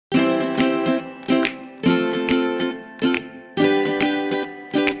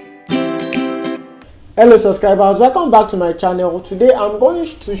Hello subscribers, welcome back to my channel. Today I'm going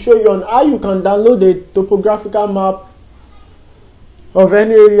to show you on how you can download a topographical map of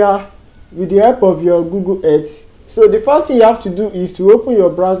any area with the help of your Google Earth. So the first thing you have to do is to open your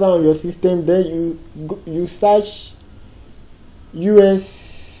browser on your system, then you search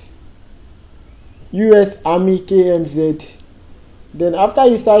US Army KMZ. Then after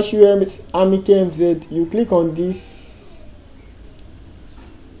you search US Army KMZ, you click on this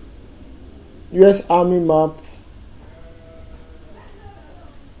US Army map.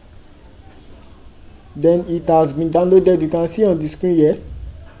 Then it has been downloaded. You can see on the screen here.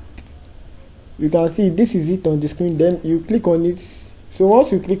 You can see this is it on the screen. Then you click on it. So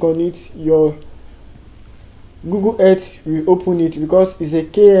once you click on it, your Google Earth will open it because it's a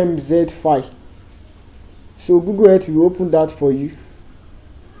KMZ file. So Google Earth will open that for you.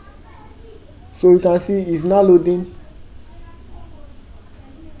 So you can see it's now loading.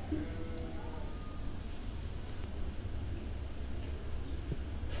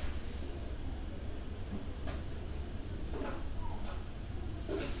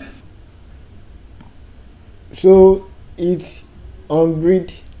 So it's on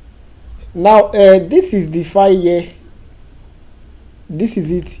grid now. This is the file here. This is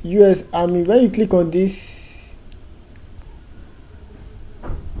it, US Army. When you click on this,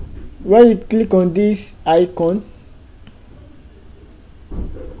 icon,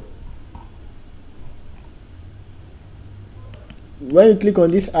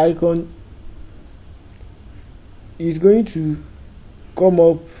 it's going to come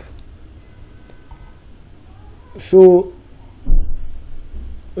up. So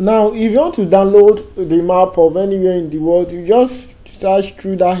now if you want to download the map of anywhere in the world, you just search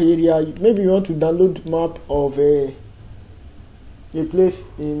through that area. Maybe you want to download map of a place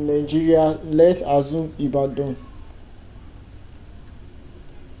in Nigeria. Let's assume Ibadan.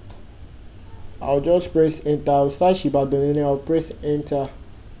 I'll just press enter. I'll search Ibadan and I'll press enter.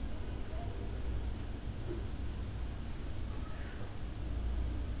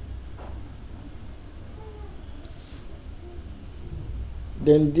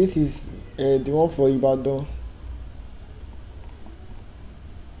 Then this is the one for Ibadan.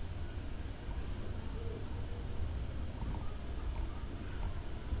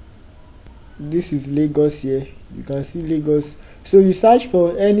 This is Lagos here. You can see Lagos. So you search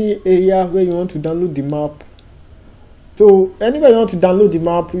for any area where you want to download the map. So anywhere you want to download the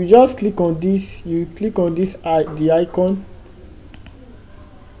map, you just click on this. You click on this the icon.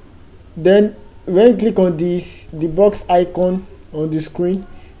 Then when you click on this, the box icon on the screen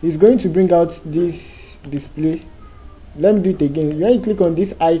is going to bring out this display. Let me do it again. When you click on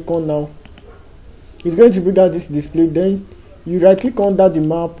this icon now, it's going to bring out this display. Then you right click under the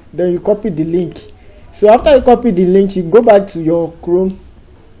map, then you copy the link. So after you copy the link, you go back to your Chrome,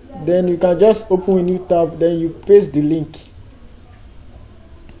 then you can just open a new tab, then you paste the link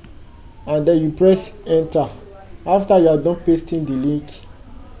and then you press enter. After you are done pasting the link,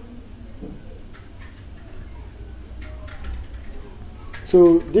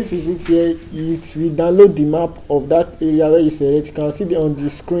 so this is it here. It will download the map of that area where you select. You can see it on the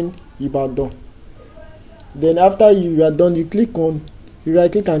screen, Ibadan. Then after you are done, you right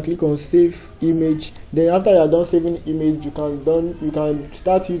click and click on save image. Then after you are done saving image, you can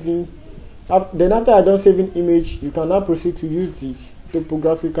start using. Then after you are done saving image, you can now proceed to use the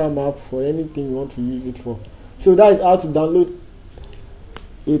topographical map for anything you want to use it for. So that is how to download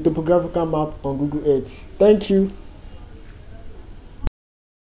a topographical map on Google Earth. Thank you.